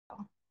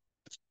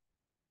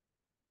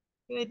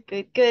Good,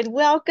 good, good.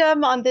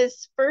 Welcome on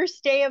this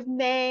first day of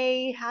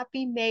May.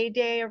 Happy May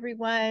Day,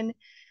 everyone.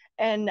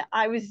 And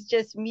I was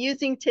just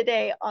musing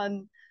today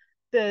on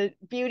the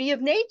beauty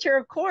of nature,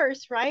 of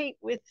course, right?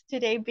 With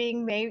today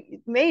being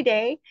May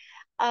Day.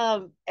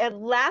 And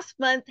last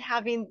month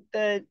having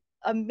the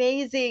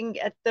amazing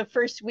at the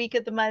first week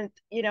of the month,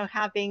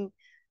 having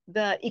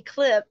the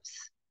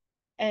eclipse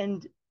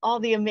and all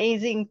the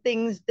amazing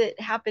things that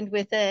happened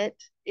with it.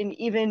 And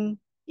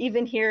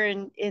even here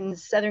in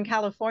Southern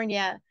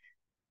California,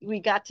 we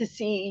got to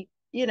see,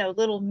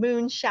 little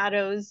moon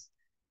shadows,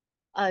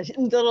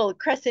 little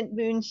crescent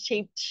moon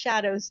shaped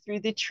shadows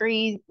through the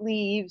tree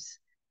leaves.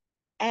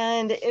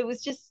 And it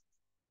was just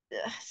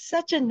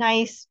such a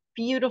nice,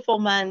 beautiful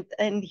month.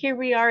 And here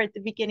we are at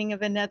the beginning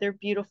of another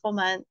beautiful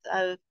month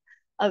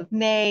of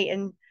May.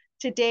 And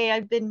today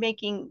I've been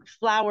making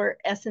flower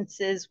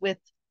essences with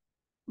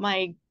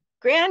my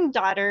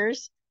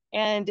granddaughters.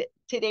 And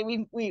today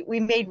we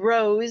made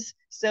Rose.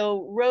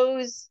 So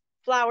Rose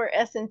flower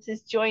essence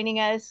is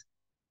joining us,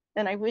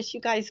 and I wish you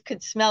guys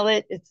could smell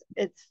it.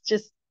 It's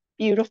just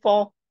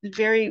beautiful.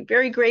 Very,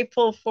 very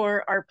grateful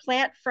for our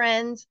plant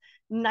friends.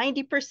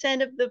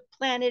 90% of the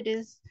planet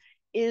is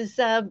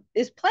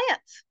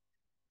plants.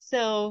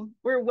 So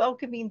we're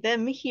welcoming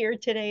them here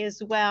today as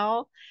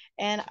well.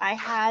 And I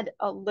had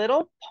a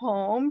little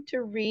poem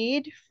to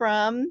read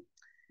from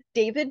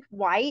David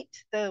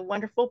White, the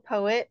wonderful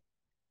poet,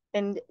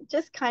 and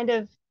just kind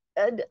of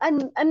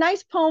a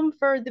nice poem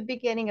for the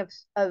beginning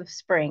of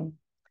spring.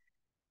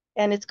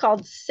 And it's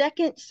called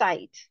Second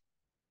Sight.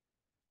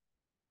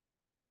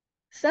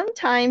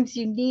 Sometimes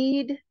you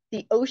need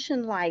the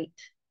ocean light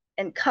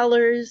and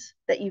colors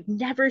that you've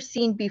never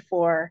seen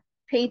before,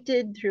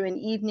 painted through an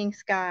evening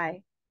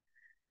sky.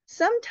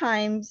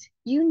 Sometimes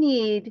you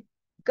need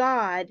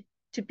God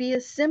to be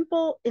a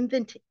simple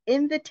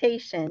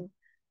invitation,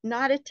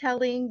 not a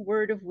telling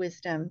word of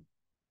wisdom.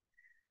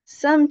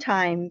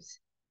 Sometimes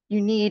you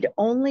need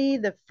only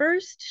the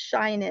first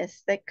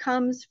shyness that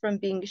comes from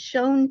being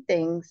shown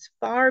things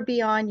far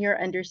beyond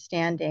your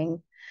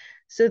understanding,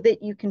 so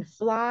that you can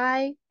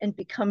fly and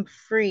become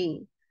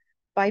free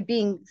by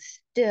being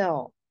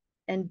still,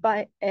 and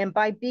by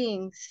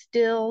being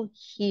still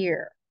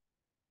here.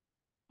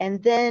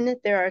 And then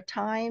there are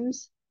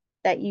times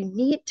that you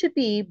need to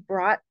be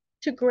brought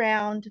to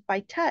ground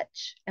by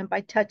touch, and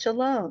by touch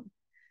alone,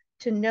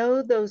 to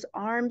know those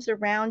arms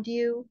around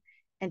you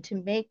and to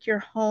make your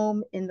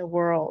home in the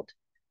world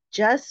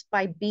just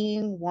by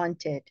being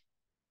wanted.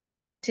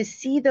 To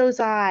see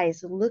those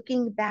eyes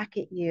looking back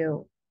at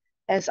you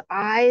as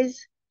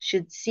eyes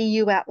should see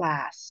you at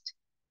last,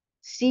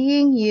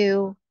 seeing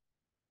you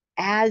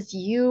as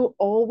you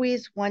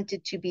always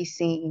wanted to be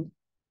seen,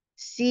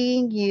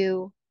 seeing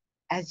you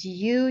as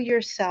you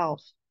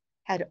yourself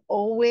had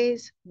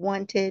always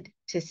wanted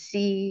to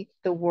see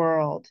the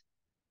world.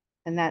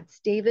 And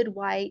that's David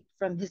White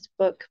from his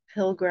book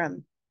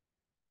Pilgrim.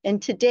 And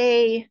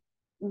today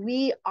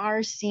we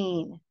are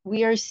seen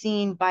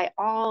by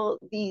all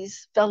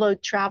these fellow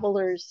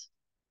travelers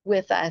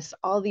with us,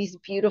 all these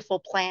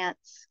beautiful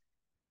plants.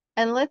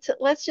 And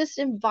let's just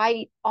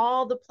invite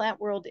all the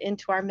plant world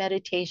into our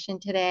meditation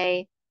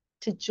today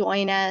to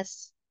join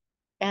us,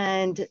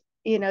 and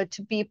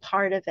to be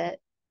part of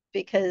it,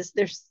 because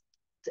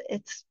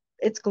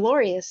it's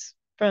glorious,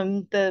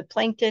 from the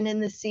plankton in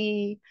the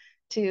sea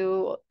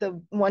to the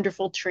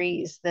wonderful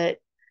trees that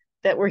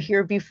were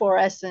here before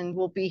us and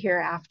will be here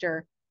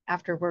after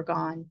we're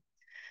gone.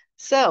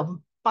 So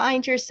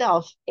find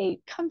yourself a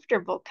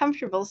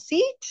comfortable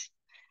seat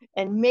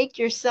and make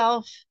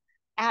yourself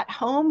at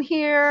home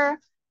here,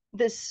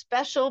 this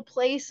special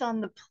place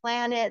on the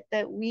planet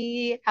that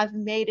we have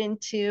made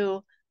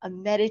into a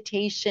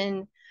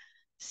meditation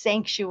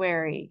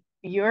sanctuary,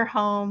 your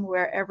home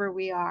wherever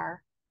we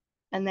are.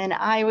 And then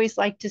I always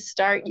like to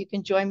start, you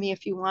can join me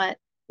if you want,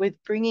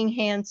 with bringing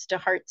hands to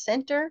heart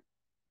center.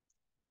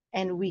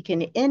 And we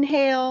can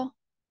inhale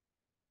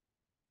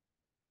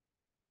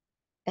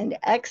and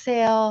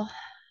exhale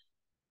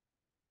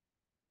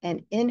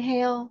and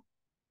inhale.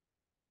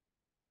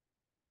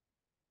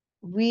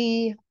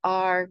 We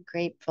are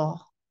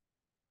grateful.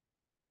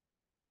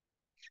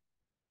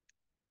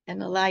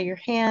 And allow your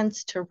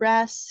hands to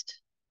rest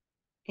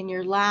in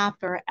your lap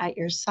or at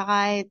your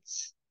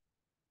sides.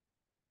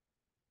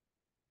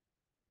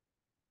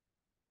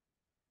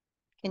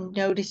 You can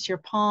notice your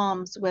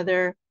palms,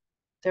 whether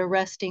they're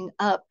resting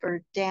up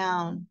or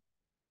down.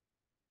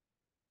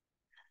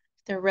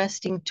 If they're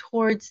resting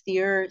towards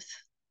the earth,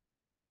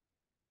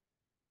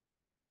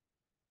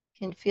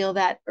 you can feel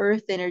that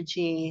earth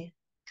energy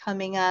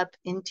coming up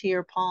into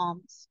your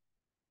palms.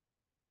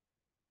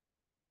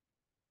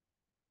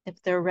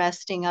 If they're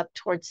resting up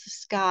towards the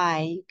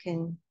sky, you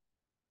can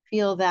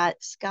feel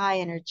that sky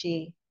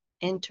energy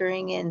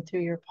entering in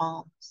through your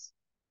palms.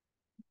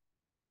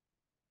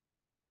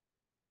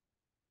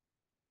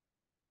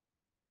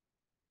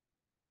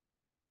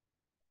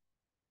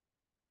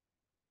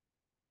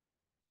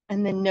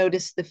 And then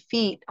notice the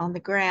feet on the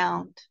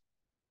ground.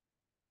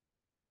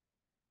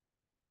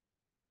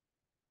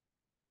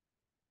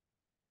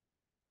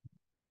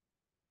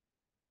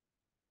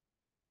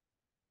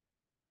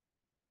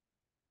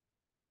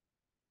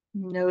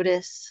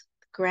 Notice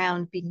the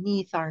ground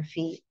beneath our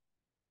feet.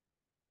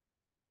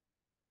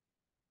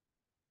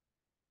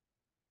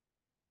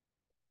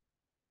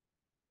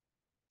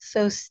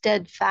 So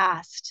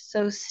steadfast,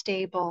 so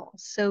stable,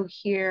 so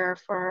here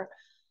for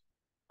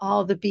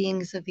all the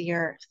beings of the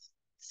earth.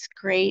 This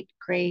great,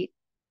 great,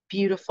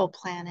 beautiful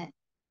planet.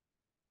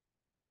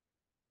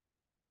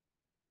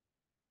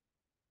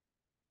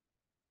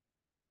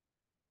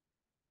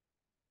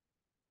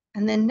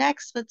 And then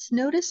next, let's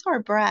notice our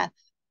breath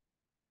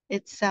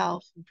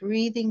itself,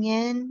 breathing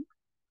in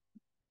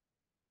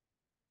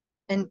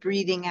and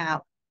breathing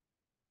out.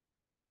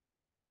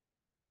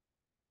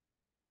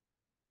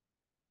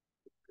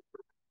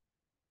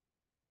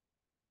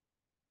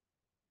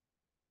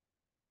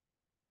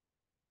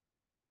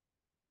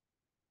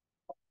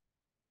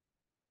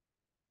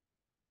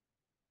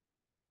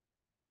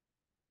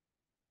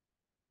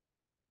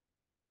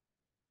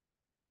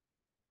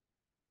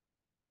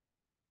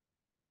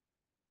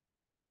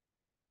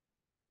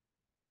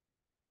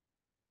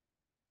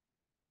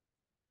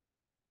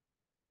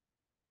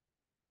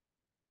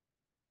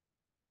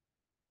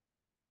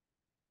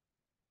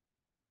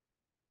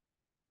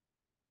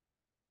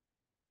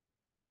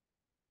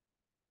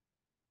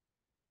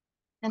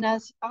 And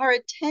as our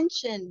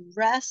attention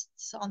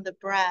rests on the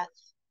breath,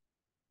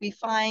 we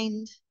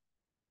find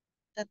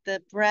that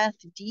the breath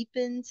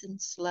deepens and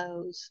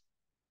slows,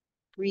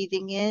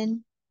 breathing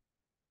in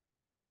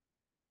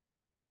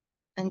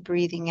and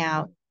breathing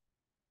out.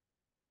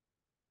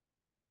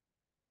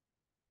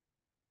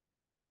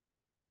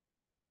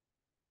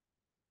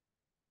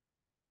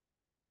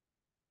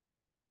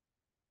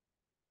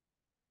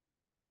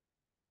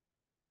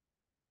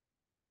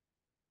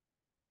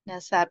 And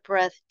as that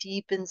breath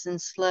deepens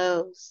and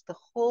slows, the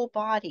whole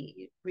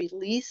body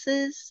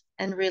releases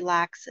and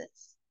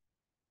relaxes.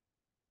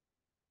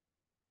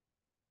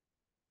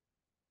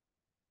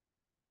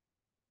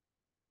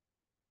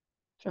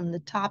 From the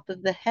top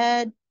of the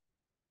head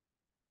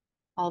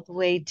all the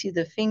way to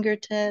the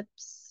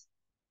fingertips,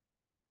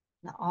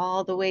 and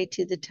all the way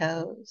to the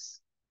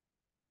toes,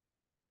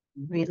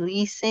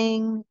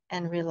 releasing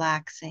and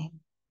relaxing.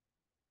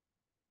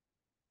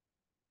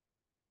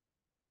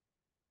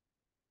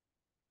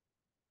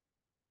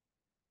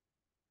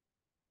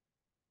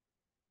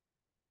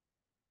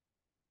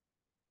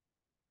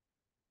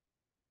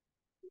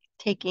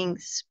 Taking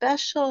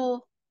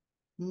special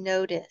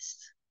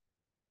notice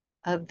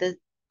of the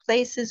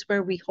places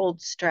where we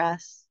hold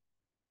stress,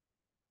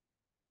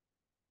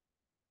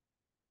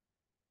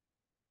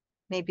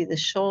 maybe the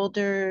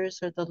shoulders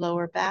or the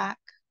lower back,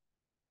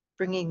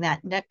 bringing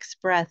that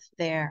next breath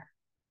there.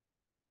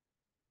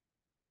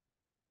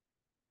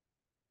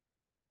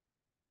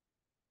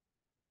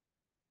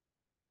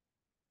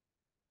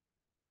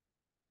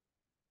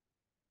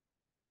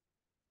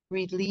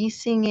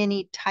 Releasing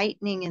any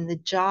tightening in the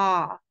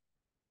jaw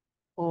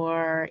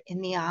or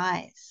in the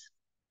eyes.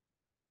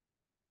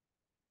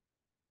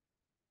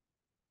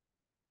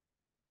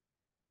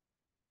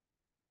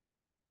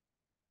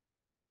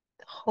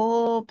 The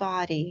whole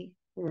body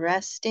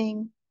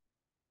resting,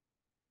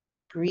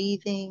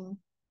 breathing,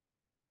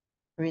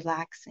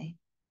 relaxing.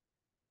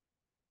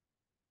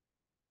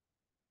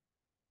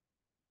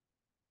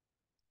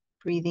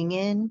 Breathing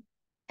in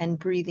and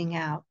breathing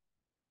out.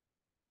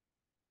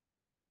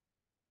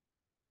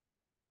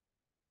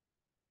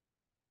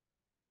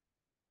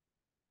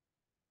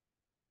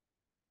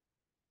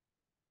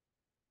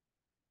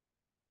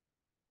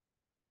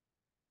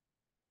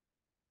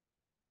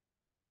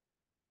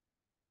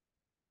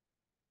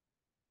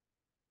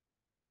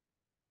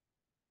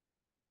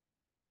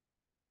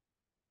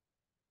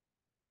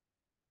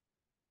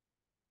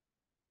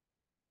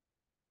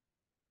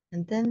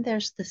 And then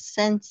there's the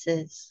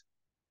senses.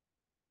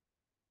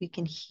 We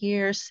can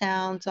hear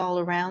sounds all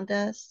around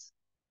us.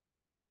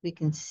 We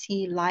can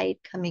see light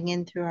coming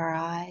in through our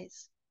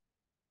eyes.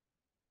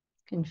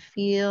 We can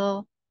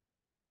feel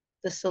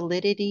the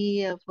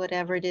solidity of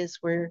whatever it is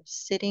we're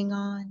sitting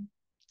on.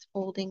 It's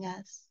holding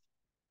us.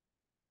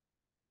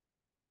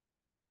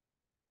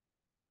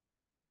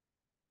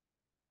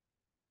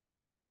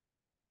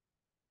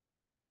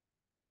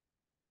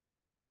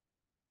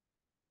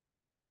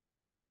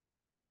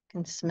 We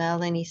can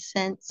smell any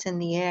scents in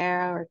the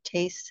air or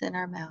tastes in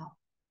our mouth.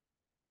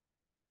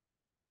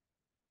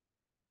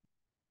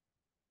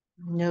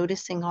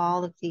 Noticing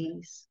all of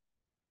these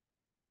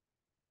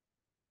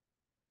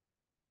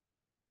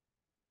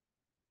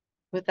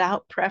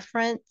without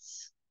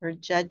preference or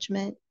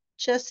judgment,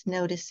 just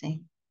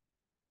noticing.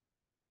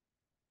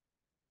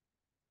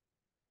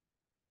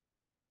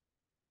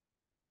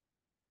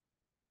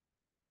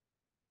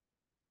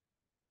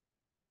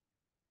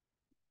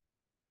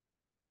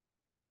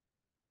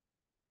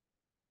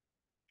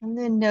 And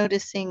then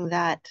noticing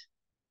that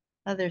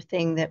other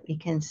thing that we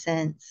can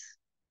sense,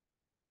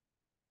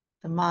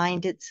 the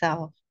mind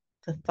itself,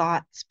 the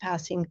thoughts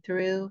passing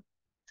through,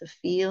 the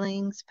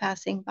feelings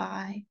passing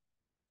by,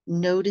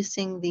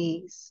 noticing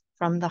these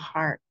from the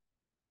heart,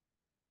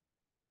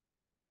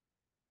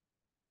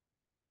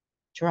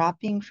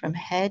 dropping from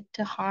head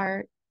to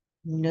heart,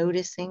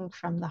 noticing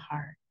from the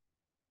heart.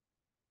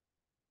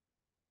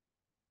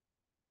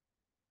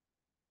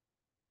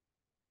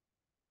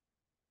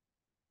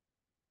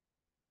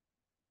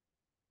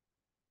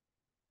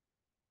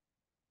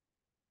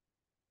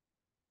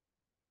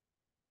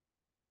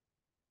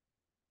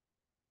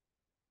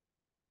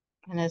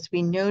 And as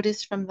we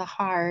notice from the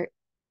heart,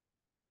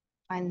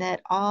 find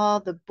that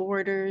all the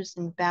borders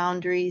and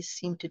boundaries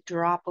seem to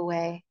drop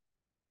away.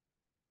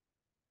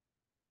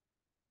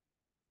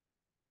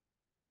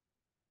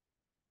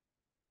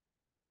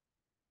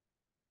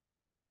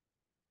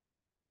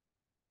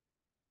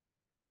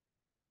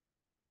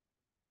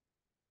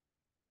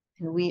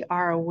 And we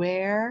are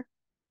aware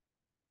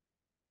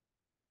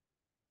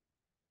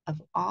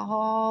of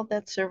all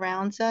that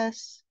surrounds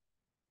us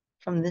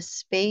from this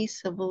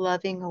space of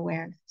loving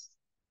awareness.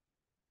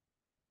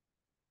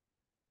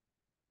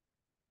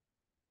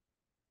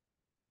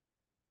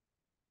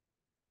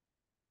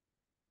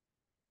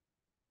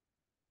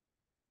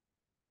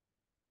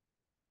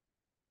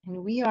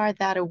 And we are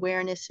that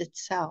awareness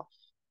itself.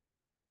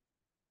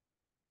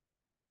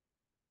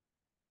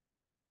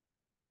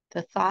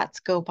 The thoughts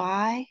go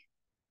by,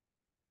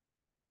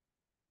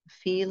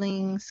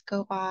 feelings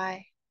go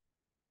by,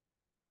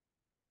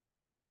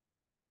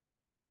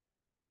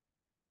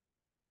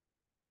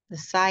 the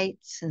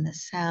sights and the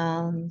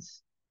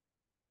sounds,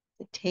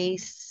 the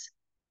tastes,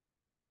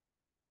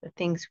 the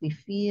things we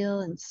feel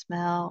and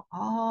smell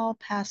all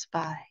pass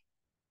by.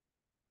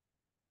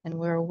 And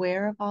we're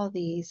aware of all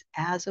these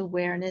as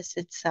awareness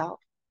itself.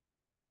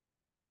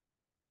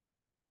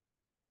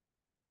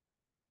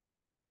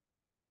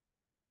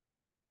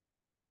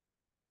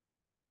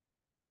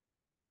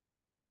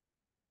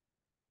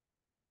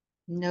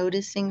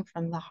 Noticing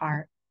from the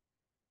heart.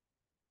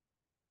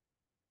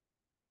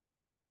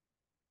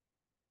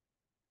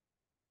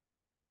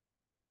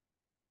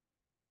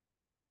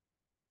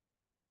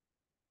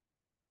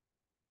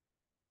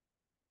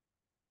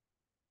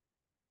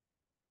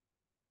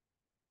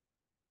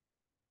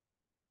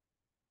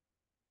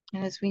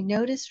 And as we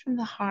notice from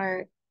the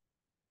heart,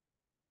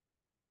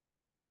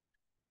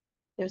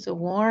 there's a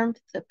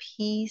warmth, a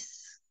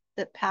peace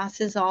that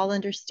passes all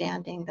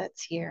understanding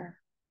that's here.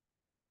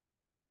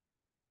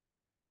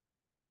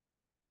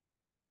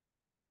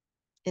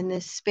 In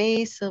this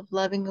space of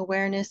loving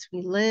awareness,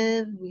 we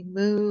live, we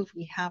move,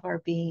 we have our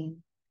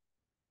being.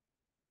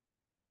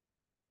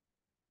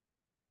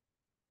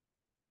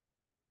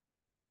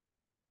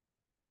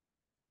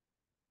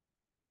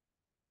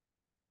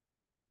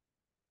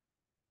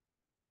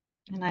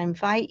 And I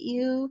invite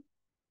you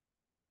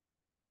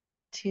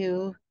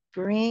to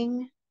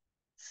bring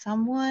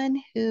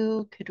someone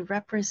who could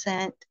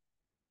represent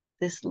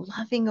this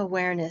loving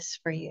awareness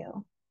for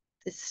you,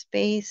 this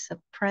space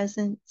of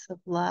presence, of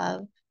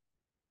love.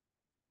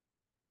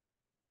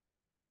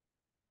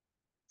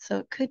 So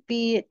it could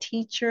be a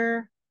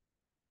teacher,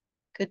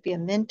 could be a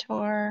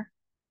mentor,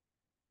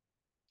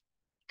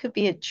 could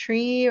be a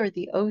tree or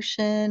the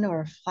ocean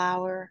or a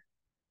flower,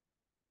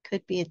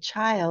 could be a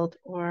child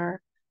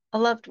or a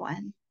loved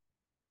one,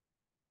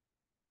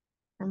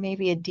 or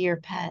maybe a dear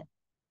pet.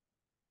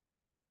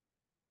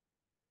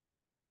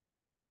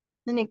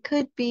 And it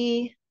could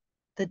be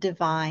the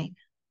divine.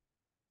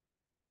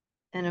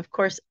 And of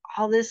course,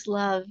 all this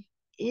love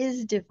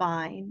is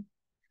divine.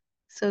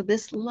 So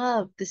this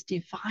love, this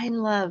divine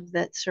love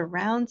that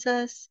surrounds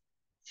us,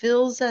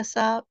 fills us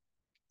up,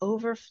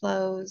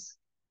 overflows.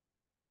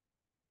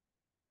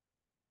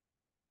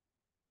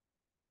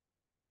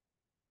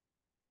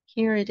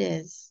 Here it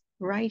is,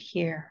 right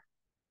here.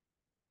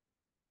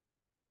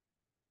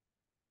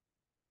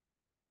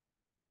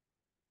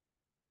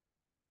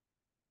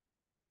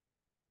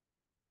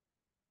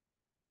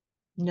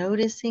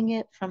 Noticing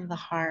it from the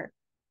heart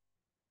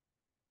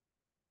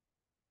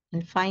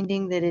and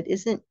finding that it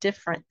isn't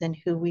different than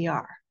who we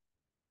are.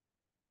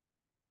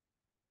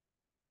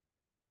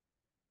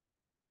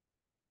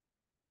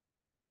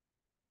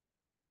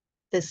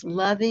 This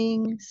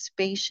loving,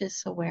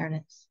 spacious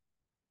awareness.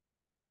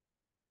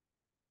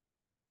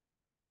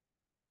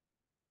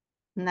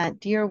 And that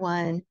dear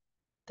one,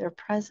 their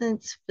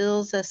presence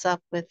fills us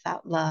up with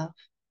that love.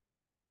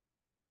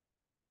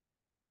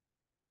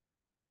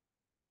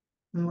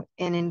 And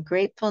in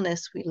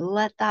gratefulness, we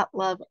let that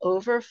love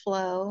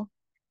overflow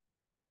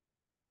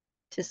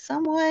to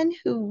someone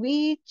who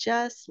we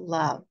just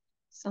love,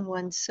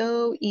 someone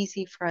so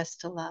easy for us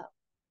to love.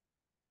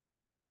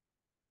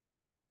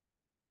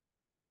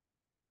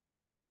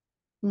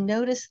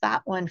 Notice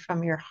that one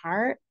from your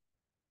heart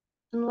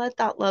and let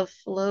that love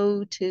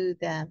flow to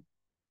them,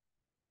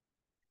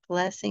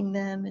 blessing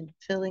them and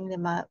filling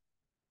them up.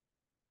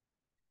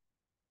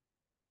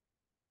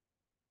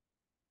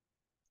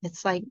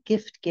 It's like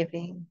gift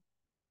giving.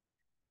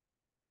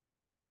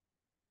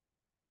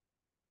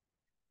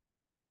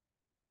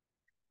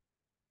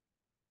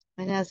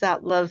 And as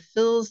that love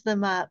fills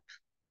them up,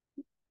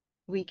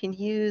 we can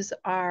use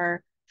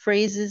our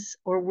phrases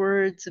or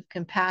words of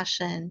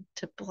compassion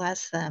to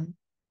bless them.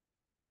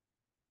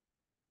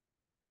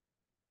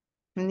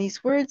 And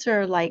these words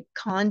are like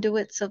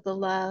conduits of the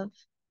love.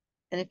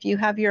 And if you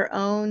have your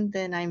own,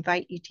 then I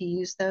invite you to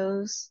use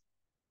those.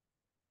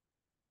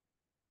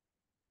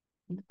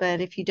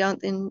 But if you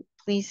don't, then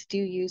please do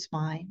use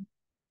mine.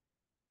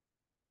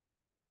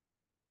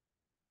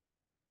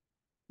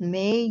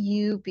 May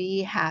you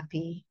be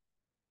happy.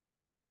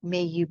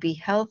 May you be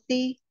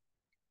healthy.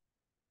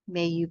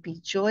 May you be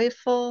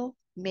joyful.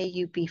 May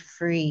you be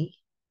free.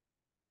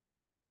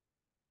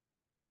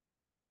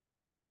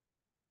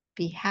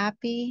 Be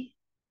happy.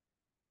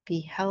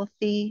 Be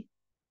healthy.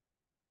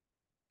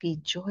 Be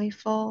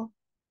joyful.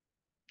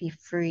 Be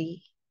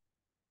free.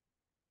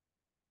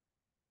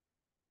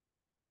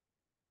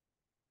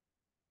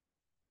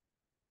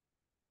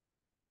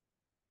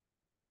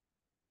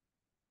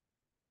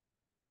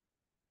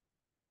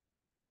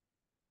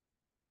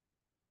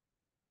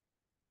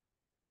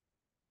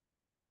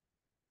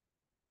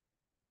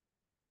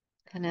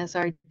 And as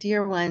our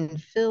dear one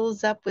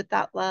fills up with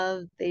that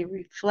love, they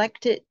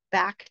reflect it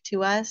back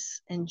to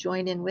us and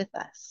join in with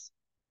us.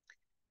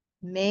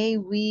 May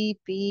we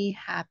be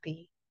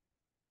happy.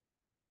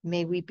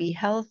 May we be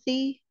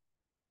healthy.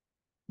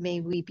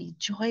 May we be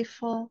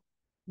joyful.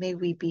 May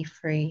we be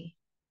free.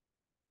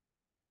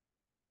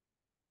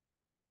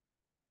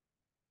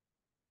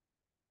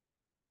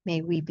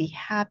 May we be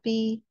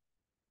happy,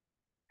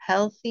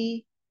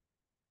 healthy,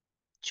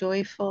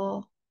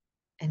 joyful,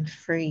 and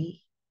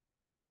free.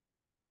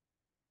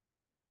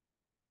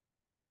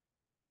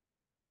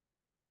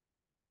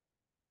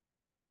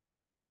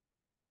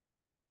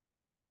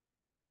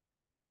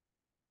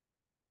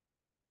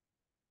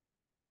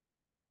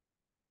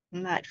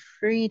 And that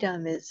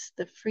freedom is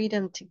the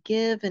freedom to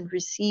give and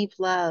receive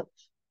love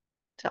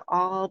to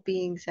all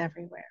beings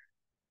everywhere.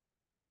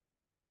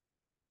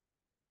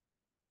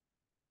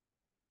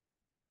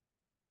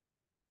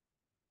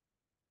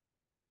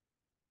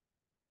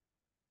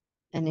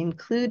 And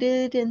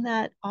included in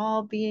that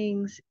all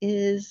beings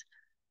is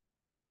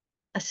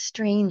a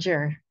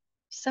stranger,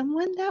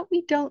 someone that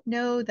we don't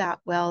know that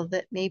well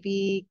that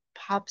maybe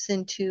pops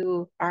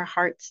into our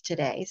hearts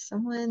today,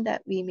 someone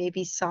that we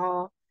maybe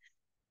saw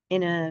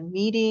in a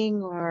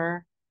meeting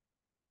or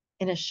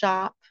in a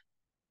shop.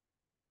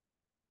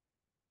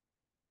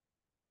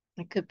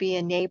 It could be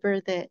a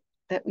neighbor that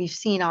we've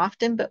seen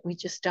often, but we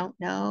just don't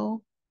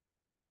know,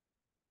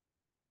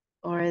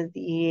 or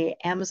the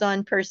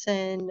Amazon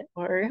person,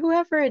 or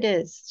whoever it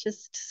is,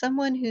 just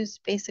someone who's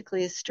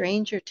basically a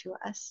stranger to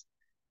us.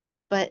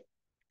 But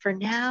for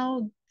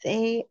now,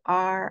 they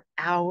are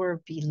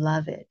our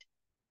beloved.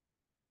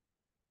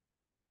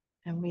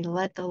 And we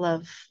let the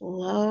love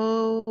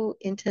flow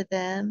into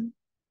them.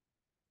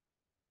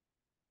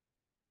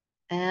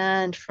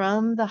 And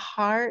from the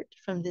heart,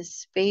 from this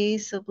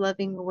space of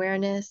loving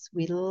awareness,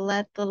 we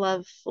let the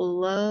love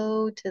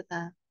flow to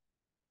them.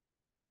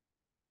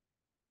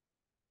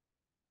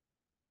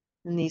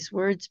 And these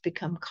words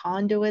become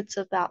conduits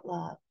of that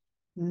love.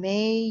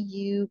 May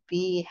you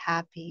be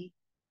happy.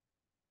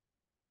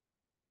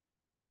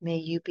 May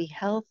you be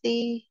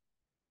healthy.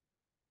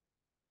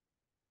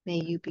 May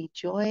you be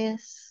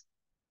joyous.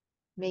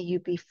 May you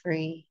be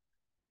free.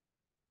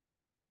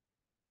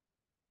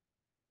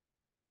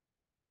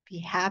 Be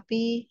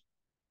happy.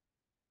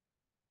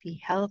 Be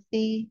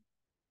healthy.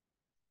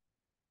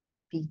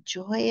 Be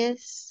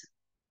joyous.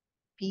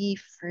 Be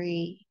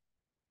free.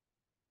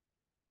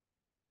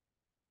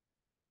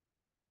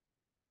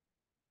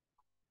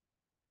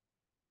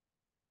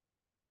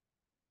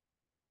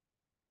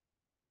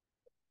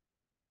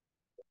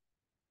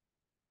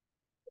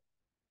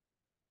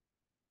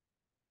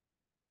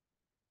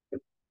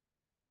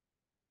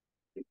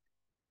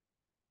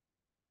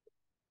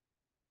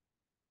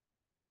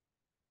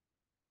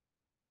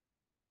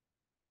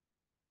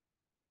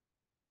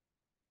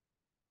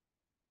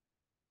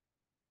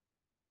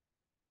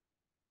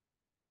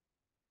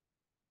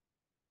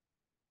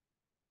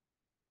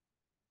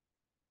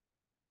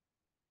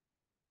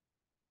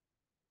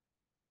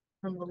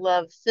 And the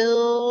love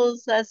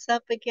fills us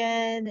up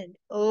again and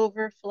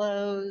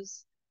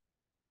overflows.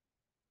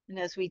 And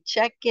as we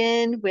check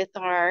in with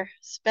our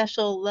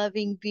special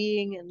loving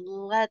being and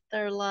let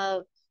their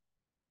love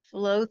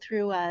flow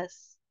through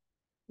us,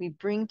 we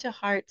bring to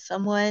heart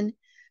someone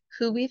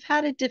who we've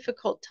had a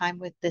difficult time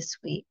with this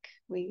week.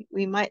 We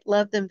might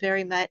love them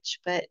very much,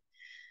 but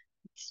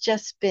it's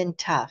just been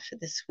tough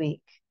this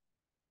week.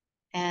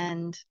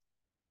 And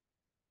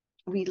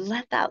we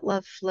let that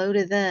love flow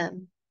to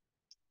them.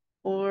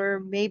 Or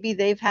maybe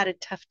they've had a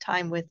tough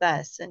time with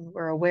us and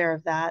we're aware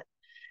of that.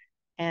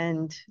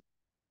 And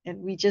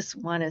we just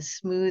want to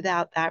smooth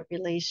out that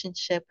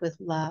relationship with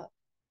love.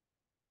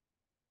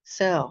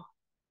 So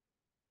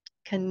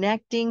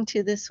connecting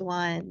to this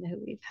one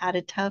who we've had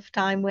a tough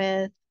time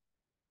with,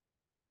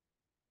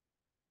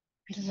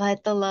 we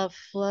let the love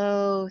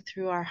flow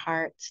through our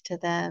hearts to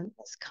them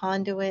as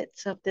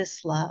conduits of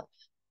this love.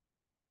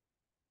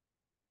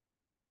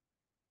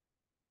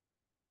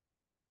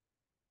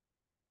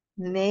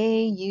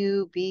 May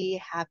you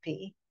be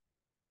happy.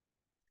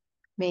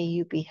 May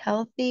you be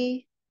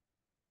healthy.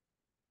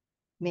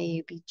 May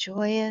you be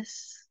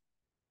joyous.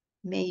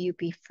 May you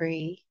be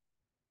free.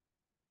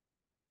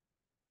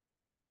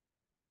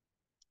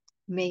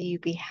 May you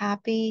be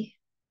happy.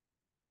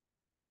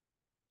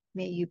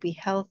 May you be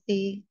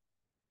healthy.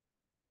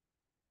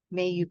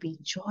 May you be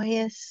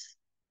joyous.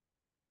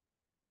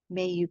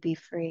 May you be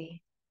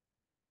free.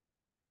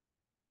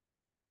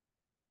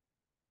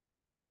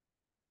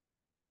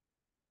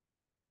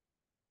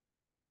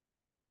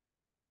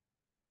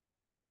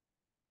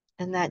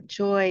 And that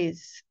joy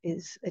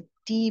is a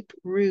deep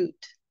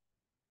root.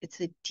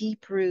 It's a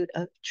deep root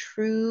of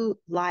true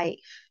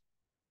life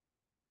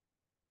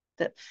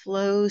that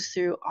flows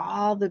through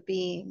all the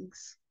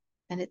beings.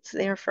 And it's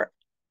there for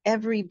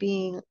every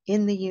being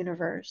in the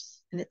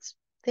universe. And it's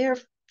there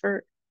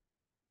for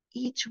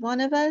each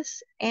one of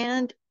us.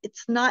 And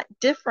it's not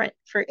different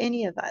for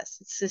any of us.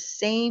 It's the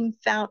same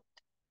fount,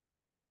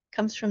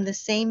 comes from the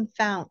same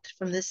fount,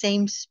 from the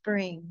same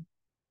spring.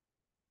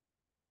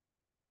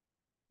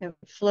 It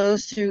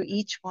flows through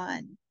each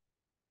one.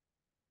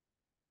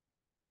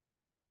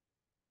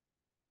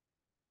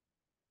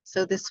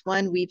 So this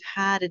one we've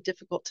had a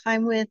difficult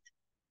time with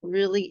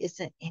really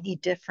isn't any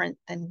different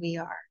than we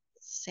are.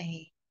 The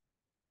same.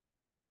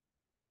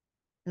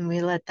 And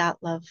we let that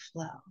love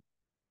flow.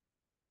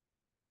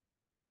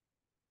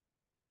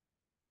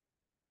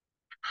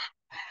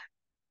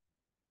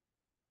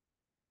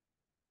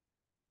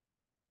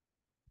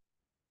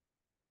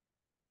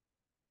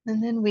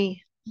 And then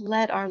we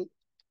let our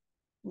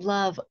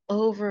love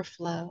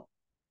overflow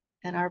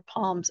and our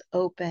palms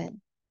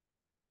open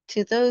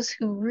to those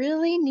who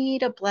really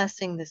need a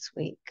blessing this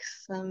week.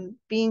 Some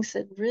beings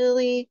that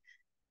really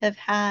have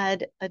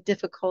had a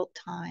difficult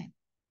time.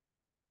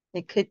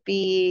 It could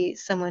be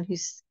someone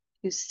who's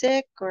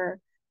sick, or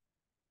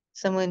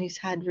someone who's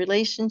had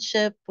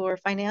relationship or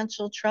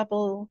financial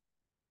trouble.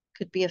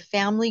 Could be a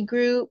family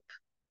group,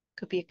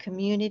 could be a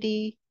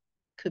community,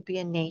 could be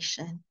a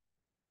nation.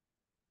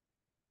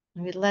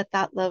 And we let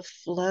that love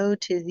flow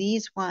to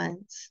these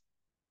ones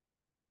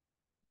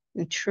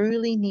who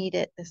truly need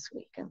it this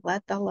week, and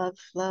let the love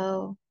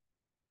flow.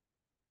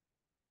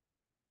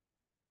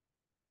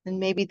 And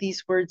maybe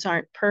these words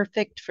aren't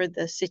perfect for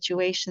the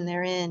situation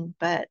they're in,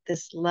 but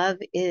this love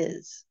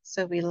is.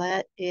 So we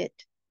let it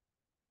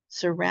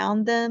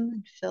surround them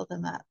and fill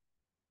them up.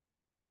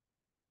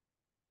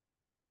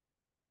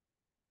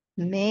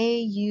 May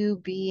you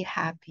be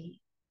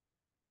happy.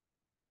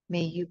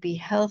 May you be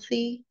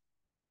healthy.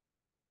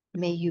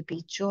 May you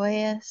be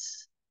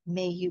joyous.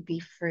 May you be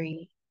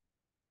free.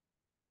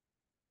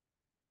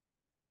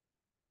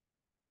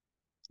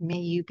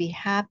 May you be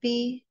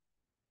happy.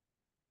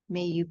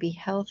 May you be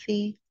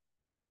healthy.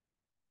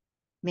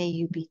 May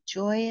you be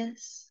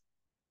joyous.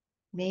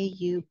 May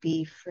you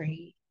be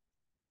free.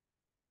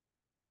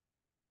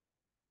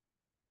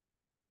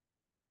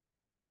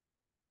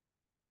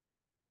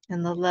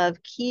 And the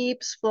love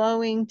keeps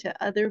flowing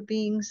to other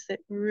beings that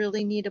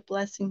really need a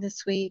blessing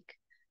this week.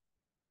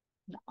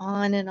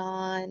 And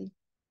on,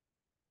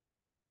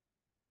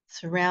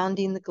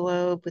 surrounding the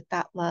globe with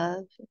that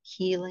love,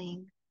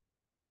 healing,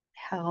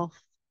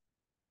 health,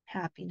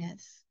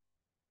 happiness.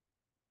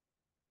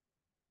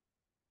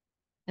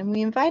 And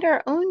we invite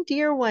our own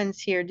dear ones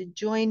here to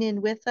join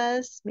in with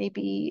us,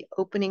 maybe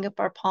opening up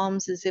our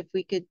palms as if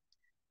we could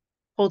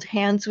hold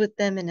hands with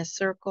them in a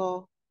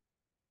circle.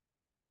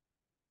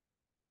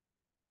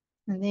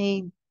 And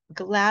they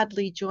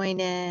gladly join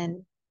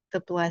in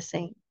the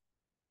blessing.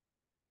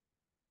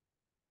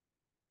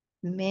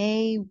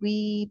 May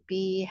we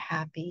be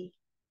happy.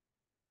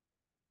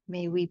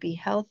 May we be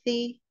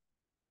healthy.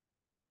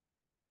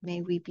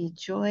 May we be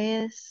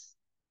joyous.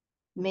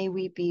 May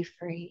we be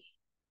free.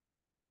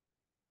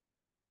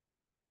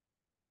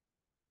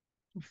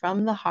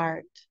 From the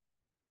heart,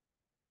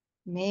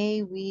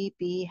 may we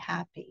be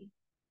happy.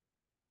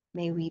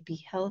 May we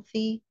be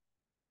healthy.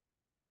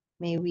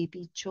 May we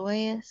be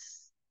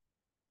joyous.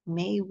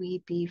 May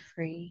we be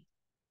free.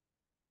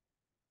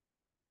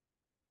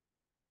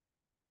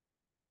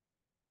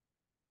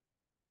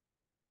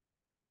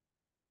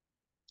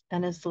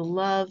 And as the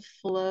love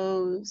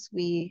flows,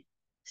 we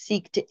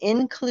seek to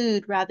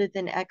include rather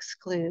than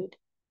exclude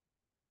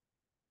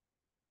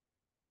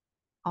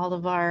all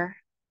of our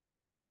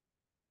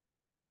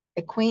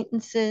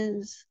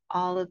acquaintances,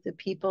 all of the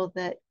people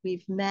that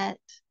we've met,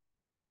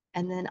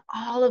 and then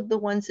all of the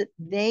ones that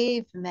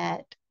they've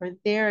met or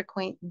their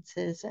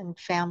acquaintances and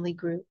family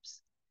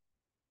groups.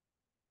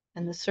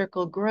 And the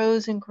circle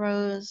grows and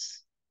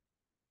grows,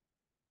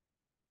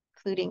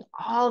 including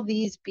all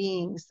these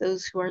beings,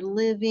 those who are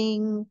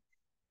living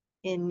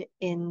in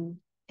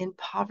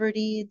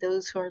poverty,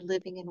 those who are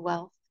living in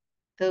wealth,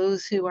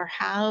 those who are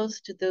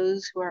housed,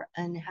 those who are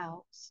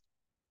unhoused,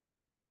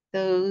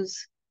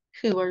 those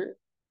who are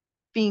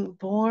being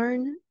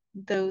born,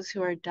 those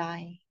who are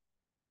dying.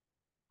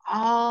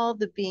 All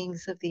the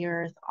beings of the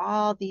earth,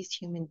 all these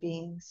human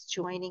beings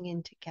joining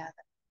in together.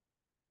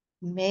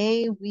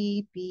 May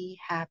we be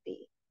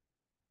happy.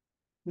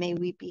 May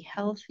we be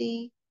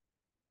healthy.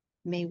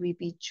 May we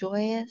be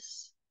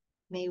joyous.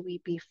 May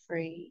we be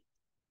free.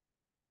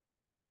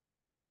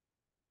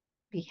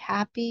 Be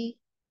happy,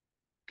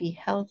 be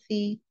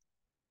healthy,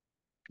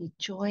 be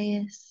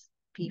joyous,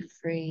 be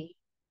free.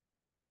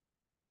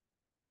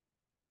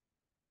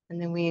 And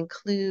then we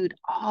include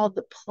all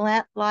the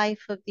plant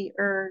life of the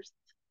earth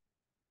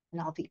and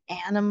all the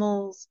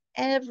animals,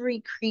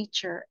 every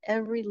creature,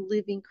 every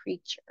living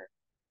creature,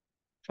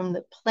 from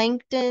the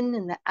plankton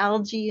and the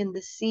algae in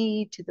the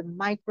sea to the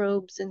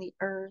microbes in the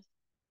earth,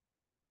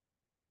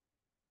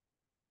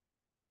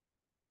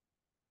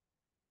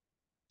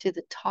 to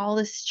the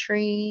tallest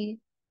tree,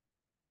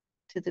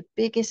 to the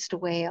biggest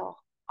whale,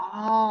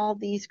 all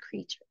these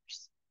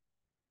creatures.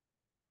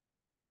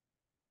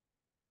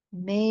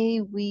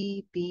 May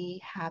we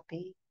be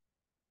happy.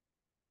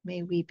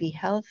 May we be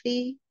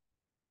healthy.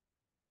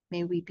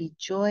 May we be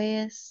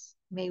joyous.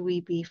 May we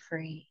be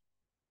free.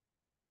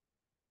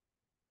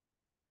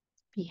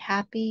 Be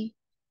happy,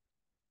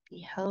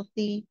 be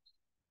healthy,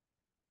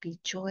 be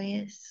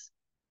joyous,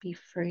 be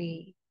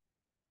free.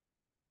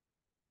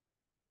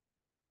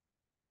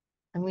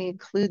 And we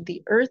include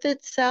the earth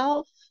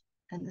itself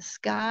and the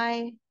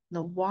sky,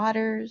 the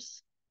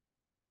waters.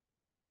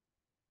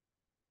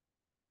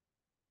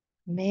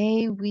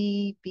 May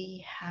we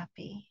be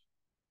happy.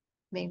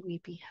 May we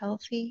be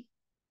healthy.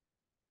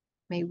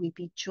 May we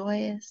be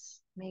joyous.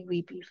 May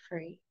we be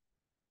free.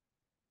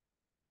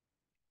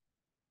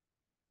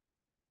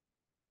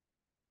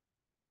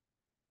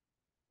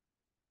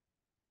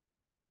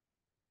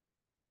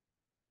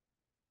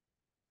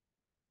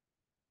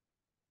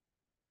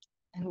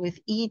 And with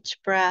each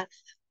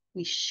breath,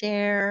 we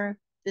share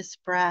this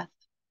breath.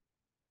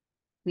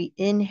 We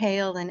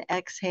inhale and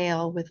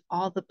exhale with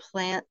all the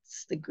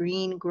plants, the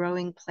green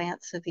growing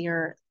plants of the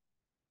earth.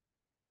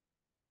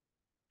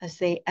 As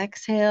they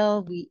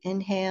exhale, we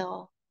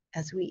inhale.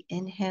 As we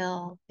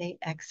inhale, they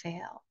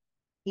exhale.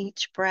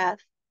 Each breath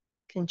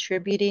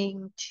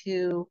contributing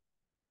to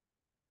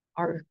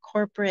our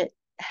corporate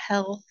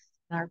health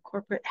and our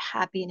corporate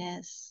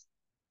happiness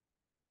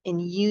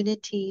in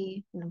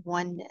unity and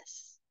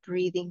oneness,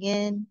 breathing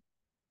in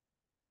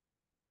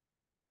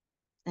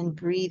and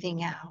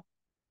breathing out.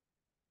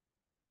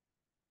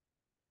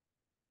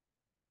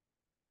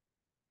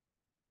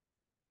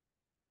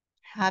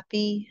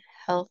 Happy,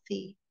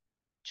 healthy,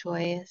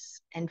 joyous,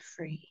 and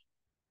free.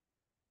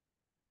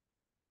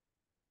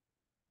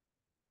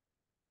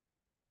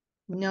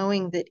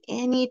 Knowing that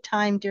any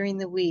time during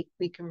the week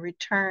we can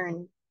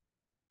return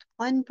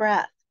one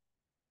breath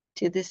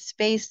to this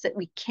space that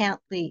we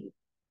can't leave,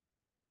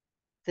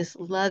 this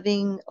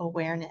loving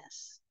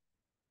awareness,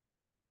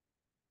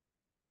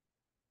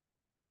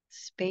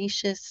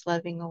 spacious,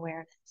 loving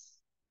awareness.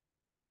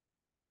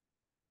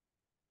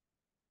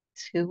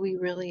 It's who we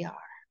really are.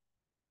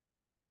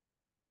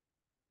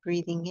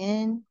 Breathing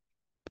in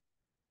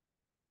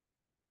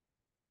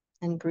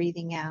and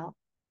breathing out.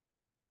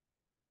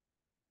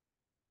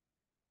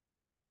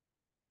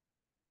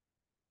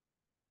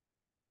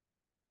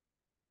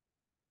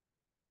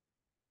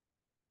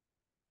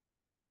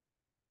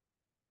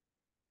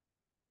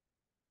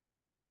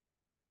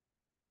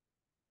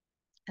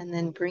 And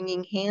then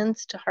bringing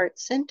hands to heart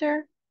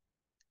center.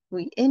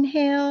 We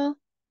inhale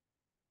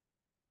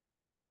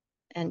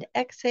and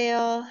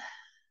exhale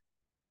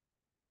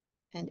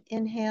and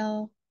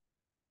inhale.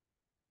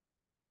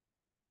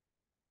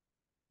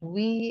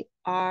 We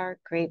are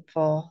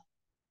grateful.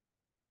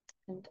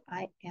 And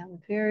I am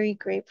very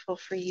grateful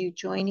for you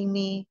joining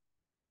me.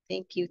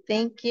 Thank you.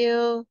 Thank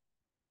you.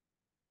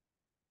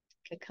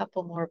 Take a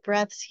couple more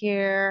breaths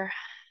here.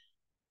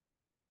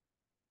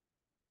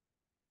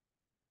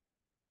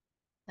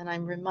 And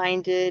I'm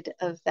reminded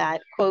of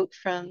that quote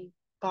from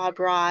Bob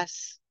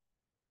Ross.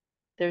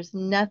 There's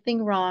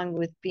nothing wrong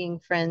with being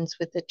friends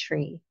with a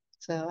tree.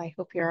 So I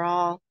hope you're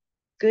all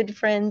good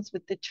friends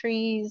with the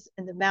trees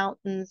and the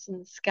mountains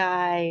and the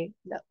sky,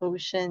 the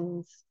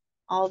oceans,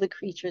 all the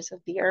creatures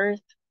of the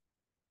earth.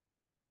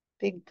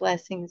 Big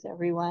blessings,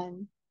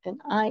 everyone.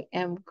 And I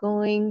am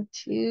going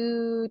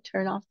to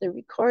turn off the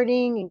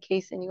recording in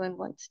case anyone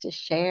wants to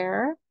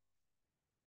share.